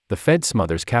The Fed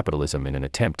smothers capitalism in an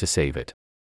attempt to save it.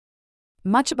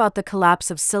 Much about the collapse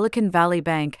of Silicon Valley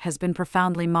Bank has been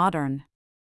profoundly modern.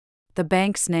 The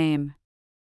bank's name.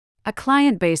 A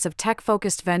client base of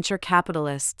tech-focused venture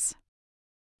capitalists.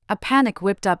 A panic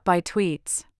whipped up by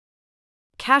tweets.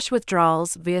 Cash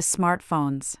withdrawals via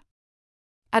smartphones.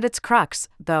 At its crux,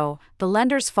 though, the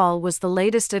lender's fall was the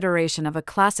latest iteration of a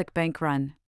classic bank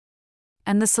run.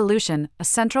 And the solution, a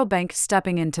central bank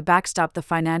stepping in to backstop the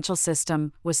financial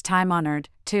system, was time-honored,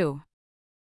 too.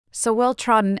 So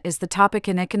well-trodden is the topic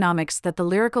in economics that the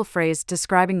lyrical phrase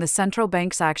describing the central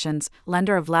bank's actions,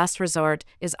 lender of last resort,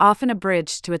 is often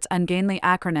abridged to its ungainly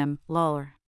acronym,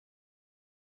 LOLR.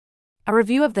 A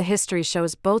review of the history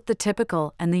shows both the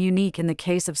typical and the unique in the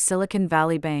case of Silicon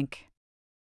Valley Bank.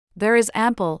 There is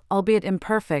ample, albeit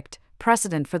imperfect,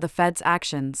 precedent for the Fed's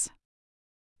actions.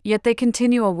 Yet they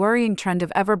continue a worrying trend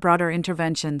of ever broader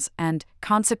interventions and,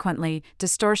 consequently,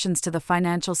 distortions to the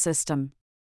financial system.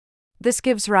 This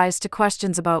gives rise to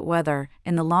questions about whether,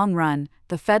 in the long run,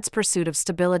 the Fed's pursuit of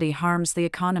stability harms the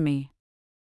economy.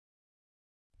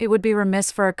 It would be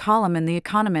remiss for a column in The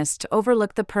Economist to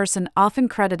overlook the person often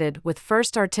credited with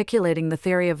first articulating the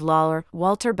theory of LOLR,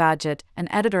 Walter Bagehot, an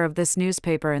editor of this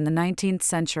newspaper in the 19th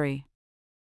century.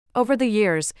 Over the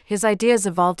years, his ideas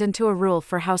evolved into a rule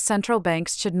for how central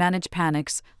banks should manage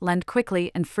panics, lend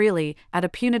quickly and freely, at a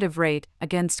punitive rate,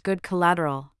 against good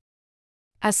collateral.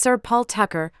 As Sir Paul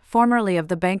Tucker, formerly of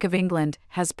the Bank of England,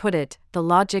 has put it, the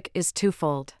logic is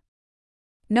twofold.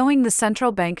 Knowing the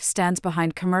central bank stands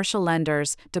behind commercial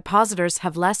lenders, depositors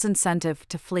have less incentive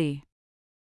to flee.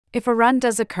 If a run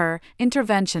does occur,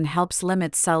 intervention helps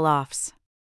limit sell-offs.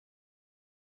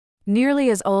 Nearly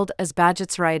as old as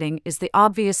Bagehot's writing is the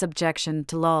obvious objection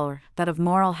to LOLR, that of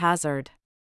moral hazard.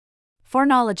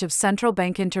 Foreknowledge of central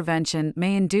bank intervention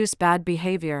may induce bad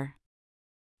behavior.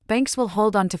 Banks will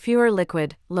hold on to fewer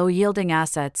liquid, low-yielding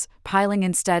assets, piling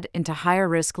instead into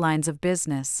higher-risk lines of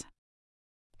business.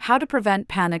 How to prevent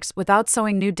panics without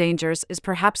sowing new dangers is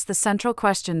perhaps the central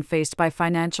question faced by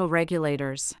financial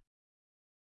regulators.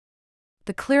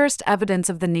 The clearest evidence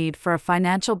of the need for a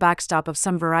financial backstop of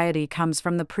some variety comes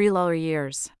from the pre-LOLR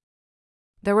years.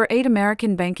 There were 8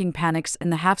 American banking panics in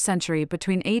the half-century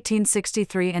between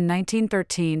 1863 and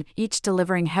 1913, each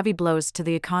delivering heavy blows to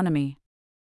the economy.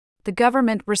 The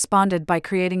government responded by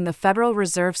creating the Federal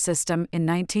Reserve System in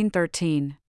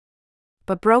 1913.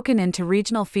 But broken into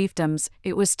regional fiefdoms,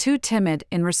 it was too timid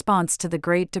in response to the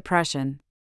Great Depression.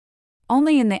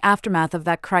 Only in the aftermath of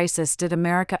that crisis did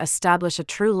America establish a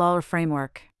true LOLR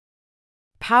framework.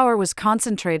 Power was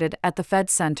concentrated at the Fed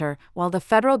center, while the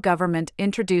federal government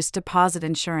introduced deposit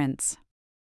insurance.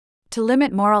 To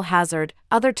limit moral hazard,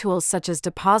 other tools such as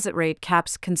deposit rate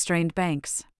caps constrained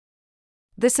banks.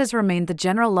 This has remained the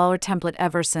general LOLR template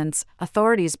ever since.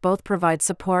 Authorities both provide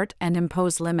support and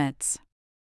impose limits.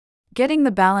 Getting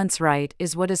the balance right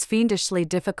is what is fiendishly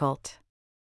difficult.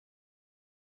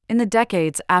 In the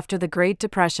decades after the Great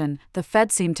Depression, the Fed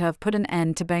seemed to have put an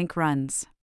end to bank runs.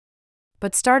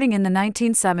 But starting in the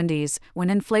 1970s, when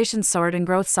inflation soared and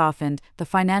growth softened, the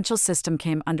financial system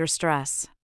came under stress.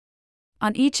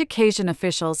 On each occasion,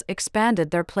 officials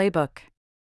expanded their playbook.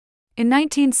 In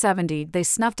 1970, they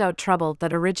snuffed out trouble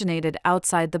that originated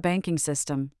outside the banking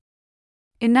system.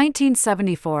 In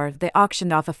 1974, they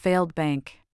auctioned off a failed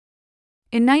bank.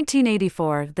 In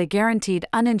 1984, they guaranteed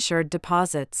uninsured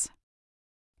deposits.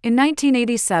 In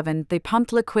 1987, they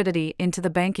pumped liquidity into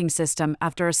the banking system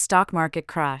after a stock market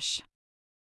crash.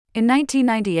 In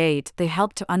 1998, they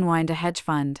helped to unwind a hedge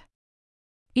fund.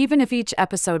 Even if each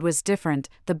episode was different,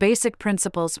 the basic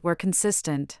principles were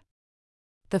consistent.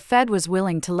 The Fed was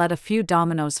willing to let a few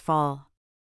dominoes fall.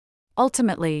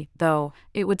 Ultimately, though,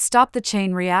 it would stop the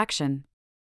chain reaction.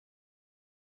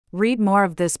 Read more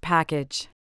of this package.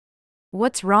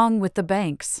 What's wrong with the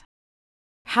banks?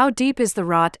 How deep is the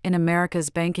rot in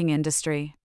America's banking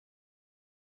industry?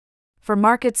 For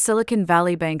markets, Silicon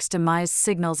Valley Bank's demise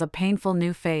signals a painful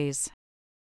new phase.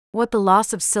 What the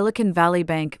loss of Silicon Valley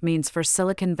Bank means for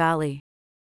Silicon Valley.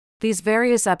 These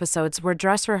various episodes were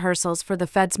dress rehearsals for the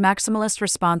Fed's maximalist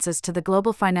responses to the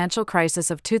global financial crisis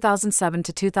of 2007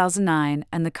 to 2009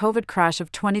 and the COVID crash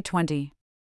of 2020.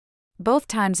 Both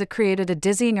times it created a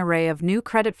dizzying array of new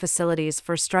credit facilities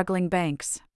for struggling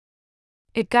banks.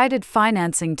 It guided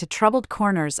financing to troubled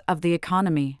corners of the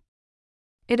economy.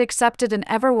 It accepted an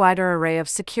ever wider array of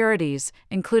securities,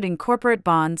 including corporate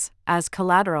bonds, as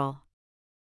collateral.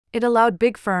 It allowed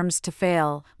big firms to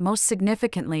fail, most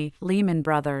significantly, Lehman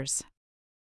Brothers.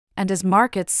 And as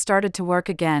markets started to work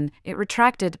again, it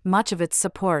retracted much of its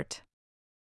support.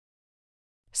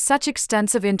 Such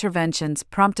extensive interventions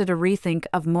prompted a rethink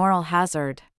of moral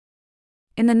hazard.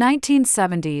 In the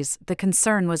 1970s, the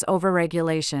concern was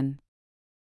overregulation.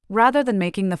 Rather than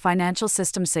making the financial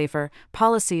system safer,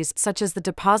 policies such as the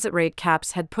deposit rate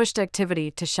caps had pushed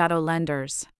activity to shadow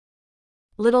lenders.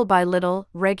 Little by little,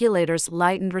 regulators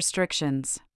lightened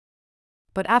restrictions.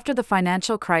 But after the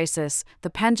financial crisis, the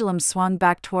pendulum swung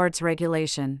back towards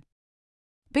regulation.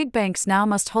 Big banks now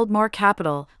must hold more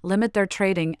capital, limit their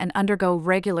trading, and undergo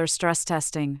regular stress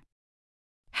testing.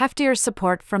 Heftier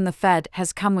support from the Fed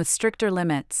has come with stricter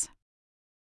limits.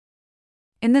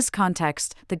 In this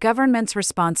context, the government's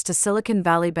response to Silicon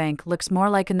Valley Bank looks more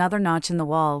like another notch in the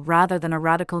wall rather than a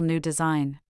radical new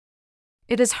design.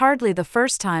 It is hardly the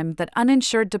first time that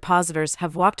uninsured depositors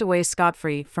have walked away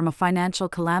scot-free from a financial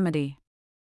calamity.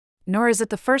 Nor is it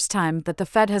the first time that the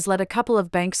Fed has let a couple of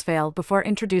banks fail before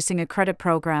introducing a credit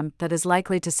program that is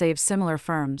likely to save similar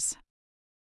firms.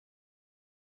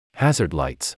 Hazard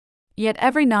lights. Yet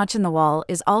every notch in the wall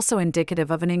is also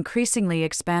indicative of an increasingly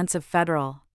expansive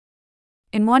federal.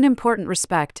 In one important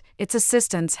respect, its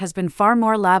assistance has been far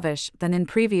more lavish than in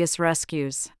previous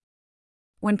rescues.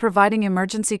 When providing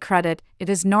emergency credit, it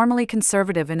is normally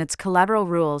conservative in its collateral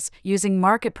rules, using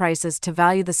market prices to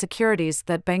value the securities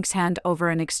that banks hand over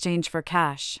in exchange for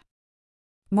cash.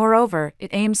 Moreover, it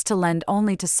aims to lend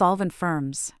only to solvent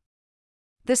firms.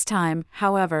 This time,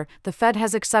 however, the Fed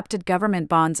has accepted government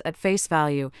bonds at face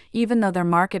value, even though their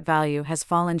market value has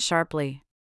fallen sharply.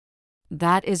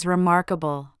 That is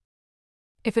remarkable.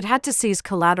 If it had to seize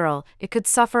collateral, it could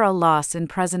suffer a loss in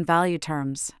present value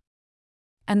terms.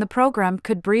 And the program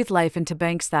could breathe life into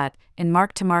banks that, in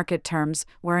mark-to-market terms,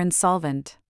 were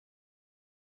insolvent.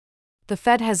 The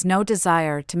Fed has no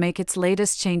desire to make its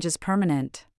latest changes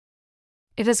permanent.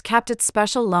 It has capped its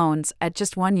special loans at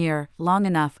just 1 year, long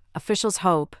enough, officials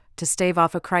hope, to stave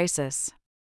off a crisis.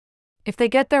 If they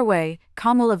get their way,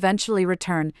 calm will eventually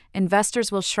return,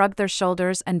 investors will shrug their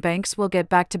shoulders, and banks will get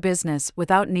back to business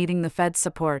without needing the Fed's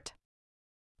support.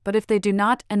 But if they do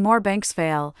not and more banks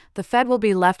fail, the Fed will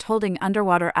be left holding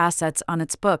underwater assets on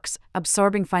its books,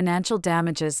 absorbing financial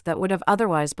damages that would have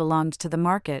otherwise belonged to the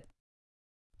market.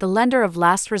 The lender of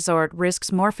last resort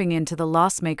risks morphing into the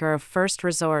loss-maker of first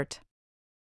resort.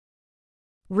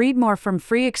 Read more from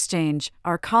Free Exchange,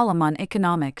 our column on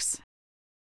economics.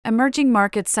 Emerging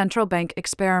Markets Central Bank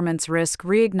Experiments Risk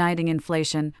Reigniting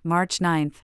Inflation, March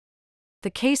 9. The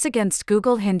case against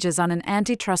Google hinges on an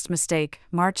antitrust mistake,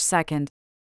 March 2.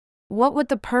 What would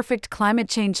the perfect climate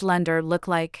change lender look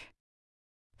like?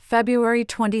 February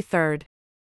 23.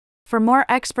 For more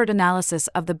expert analysis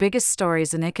of the biggest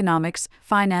stories in economics,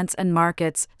 finance, and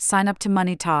markets, sign up to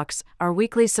Money Talks, our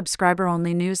weekly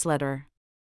subscriber-only newsletter.